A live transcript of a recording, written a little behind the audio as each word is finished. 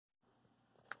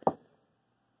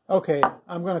Okay,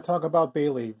 I'm going to talk about bay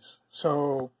leaves.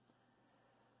 So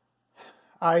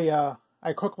I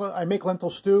make lentil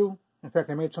stew. In fact,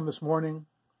 I made some this morning,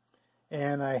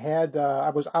 and I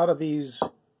was out of these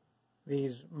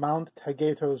Mt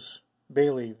Taygetos bay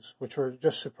leaves, which were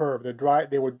just superb. They're dry.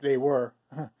 They were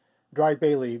dried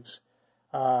bay leaves,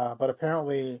 but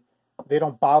apparently they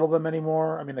don't bottle them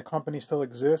anymore. I mean, the company still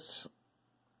exists.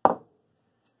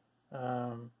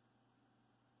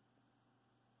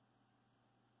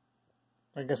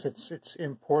 I guess it's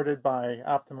imported by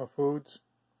Optima Foods.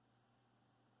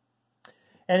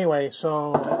 Anyway,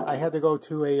 so I had to go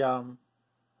to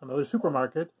another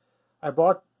supermarket. I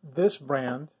bought this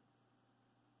brand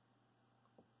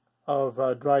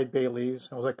of dried bay leaves.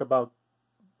 It was like about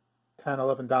 $10,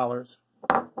 $11.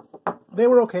 They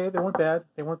were okay. They weren't bad.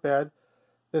 They weren't bad.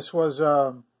 This was,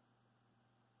 sorry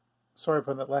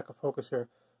for that lack of focus here,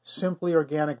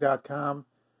 simplyorganic.com.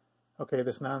 Okay,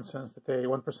 this nonsense that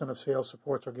 1% of sales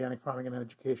supports organic farming and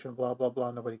education, blah, blah,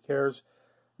 blah, nobody cares.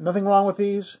 Nothing wrong with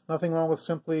these, nothing wrong with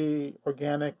Simply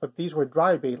Organic, but these were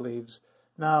dry bay leaves.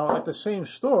 Now, at the same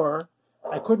store,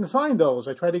 I couldn't find those.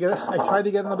 I tried to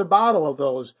get another bottle of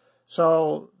those.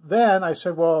 So then I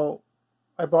said, well,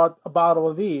 I bought a bottle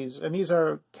of these, and these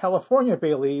are California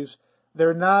bay leaves.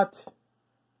 They're not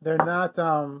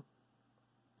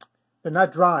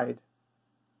dried.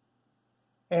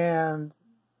 And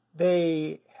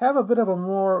they have a bit of a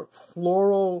more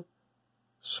floral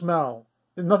smell.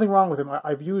 There's nothing wrong with them.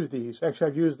 I've used these. Actually,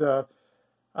 I've used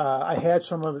I had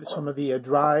some of the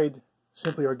dried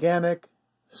Simply Organic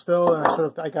still, and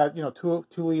I got two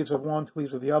leaves of one, 2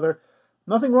 leaves of the other.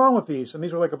 Nothing wrong with these, and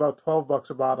these were like about $12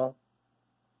 a bottle.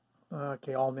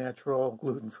 Okay, all natural,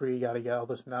 gluten free, yada yada. All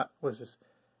this what is this?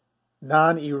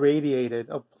 Non-irradiated.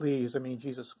 Oh please, I mean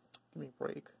Jesus, give me a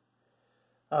break.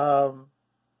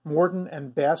 Morton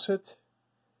and Bassett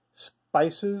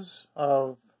spices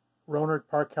of Rohnert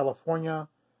Park, California.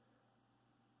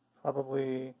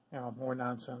 Probably, more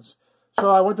nonsense. So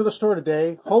I went to the store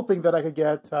today, hoping that I could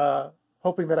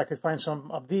find some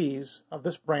of this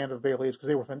brand of bay leaves, because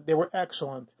they were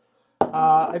excellent.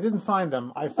 I didn't find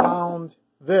them. I found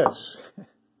this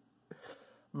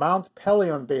Mount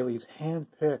Pelion bay leaves,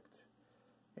 hand-picked,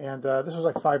 and this was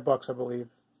like $5, I believe,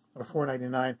 or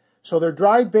 $4.99. So they're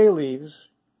dried bay leaves.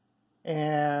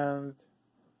 And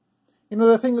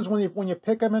the thing is, when you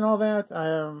pick them and all that,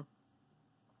 I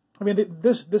mean,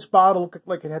 this bottle looked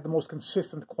like it had the most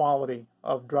consistent quality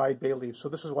of dried bay leaves. So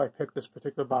this is why I picked this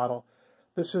particular bottle.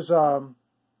 This is 100%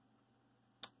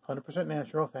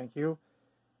 natural. Thank you.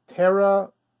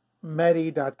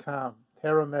 TerraMedi.com.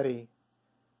 TerraMedi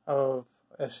of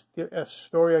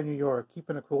Astoria, New York.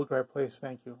 Keeping a cool, dry place.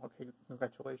 Thank you. Okay,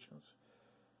 congratulations.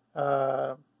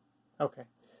 Okay.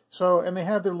 So, and they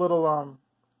have their little,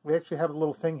 they actually have a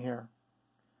little thing here,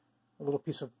 a little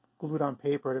piece of glued on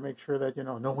paper to make sure that,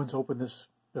 no one's opened this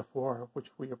before, which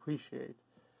we appreciate.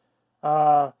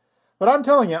 But I'm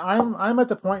telling you, I'm at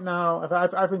the point now,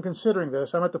 I've been considering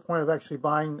this, I'm at the point of actually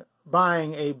buying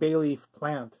a bay leaf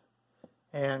plant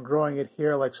and growing it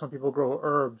here like some people grow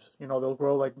herbs. They'll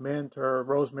grow like mint or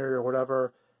rosemary or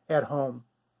whatever at home.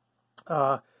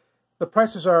 The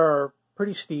prices are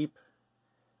pretty steep.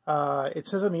 It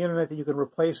says on the internet that you can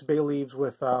replace bay leaves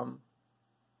with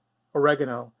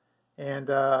oregano, and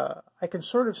I can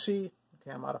sort of see,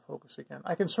 okay, I'm out of focus again.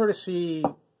 I can sort of see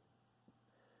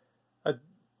a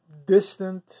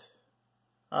distant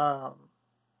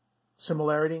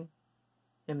similarity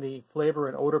in the flavor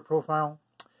and odor profile,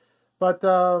 but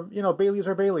bay leaves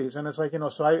are bay leaves, and it's like,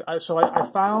 so I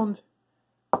found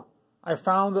a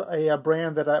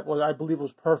brand that I believe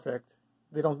was perfect.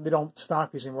 They don't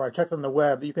stock these anymore. I checked on the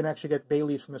web. You can actually get bay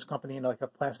leaves from this company in like a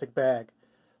plastic bag.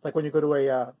 Like when you go to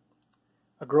a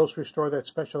grocery store that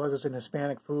specializes in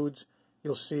Hispanic foods,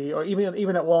 you'll see, or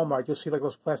even at Walmart, you'll see like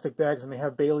those plastic bags, and they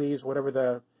have bay leaves, whatever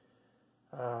the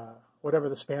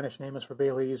Spanish name is for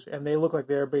bay leaves, and they look like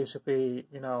they're basically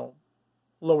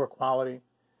lower quality.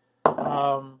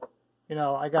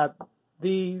 I got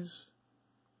these.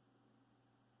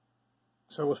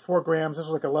 So it was 4 grams. This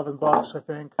was like $11, I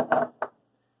think.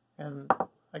 And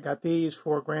I got these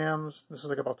 4 grams. This was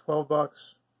like about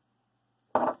 $12.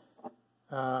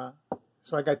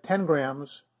 So I got 10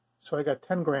 grams. So I got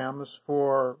 10 grams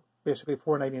for basically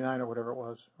 $4.99 or whatever it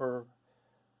was. Or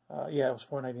yeah, it was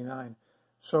 $4.99.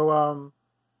 So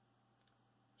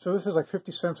so this is like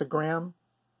 50 cents a gram,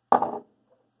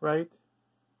 right?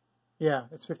 Yeah,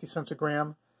 it's 50 cents a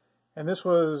gram, and this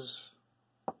is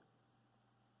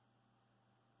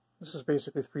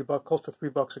basically $3, close to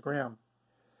 $3 a gram.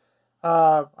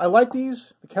 I like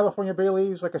these, the California bay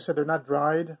leaves. Like I said, they're not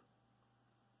dried.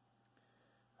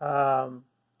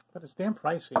 But it's damn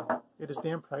pricey. It is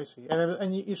damn pricey,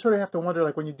 and you sort of have to wonder,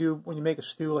 like when you make a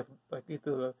stew, like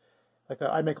either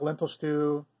I make a lentil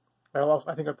stew.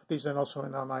 I think I put these in also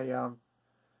in my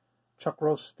chuck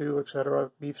roast stew,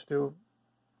 etc., beef stew.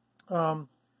 You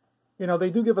know, they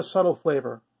do give a subtle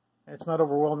flavor. It's not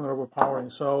overwhelming or overpowering.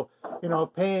 So, you know,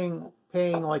 paying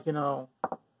like, you know,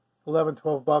 11,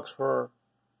 12 bucks for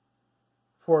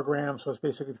 4 grams, so it's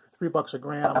basically $3 a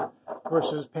gram,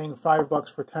 versus paying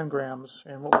 $5 for 10 grams.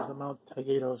 And what was the Mt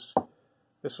Taygetos?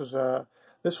 This was a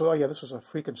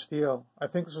freaking steal. I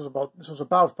think this was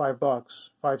about $5,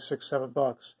 5, 6,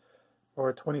 $7,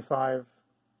 or 25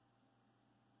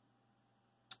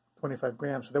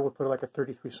 grams. So that would put it like at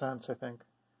 33 cents, I think,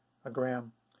 a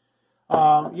gram.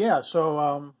 Yeah,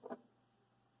 so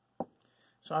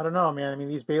I don't know, man. I mean,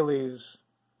 these bay leaves,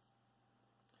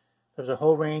 there's a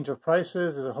whole range of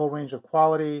prices. There's a whole range of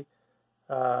quality.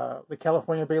 The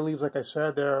California bay leaves, like I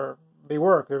said, they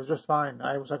work. They were just fine.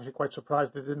 I was actually quite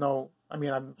surprised. I didn't know. I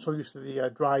mean, I'm so used to the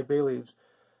dried bay leaves.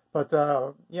 But,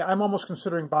 yeah, I'm almost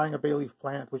considering buying a bay leaf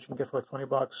plant, which you can get for like 20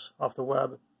 bucks off the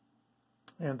web,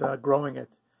 and growing it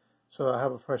so that I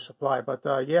have a fresh supply. But,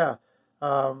 yeah,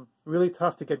 really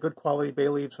tough to get good quality bay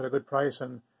leaves at a good price.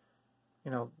 And,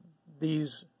 you know,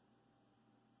 these,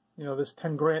 you know, this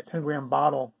 10 gram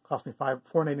bottle cost me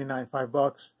 $4.99,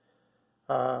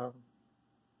 $5.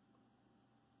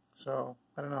 So,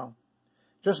 I don't know.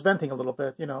 Just venting a little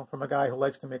bit, you know, from a guy who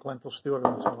likes to make lentil stew every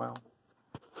once in a while.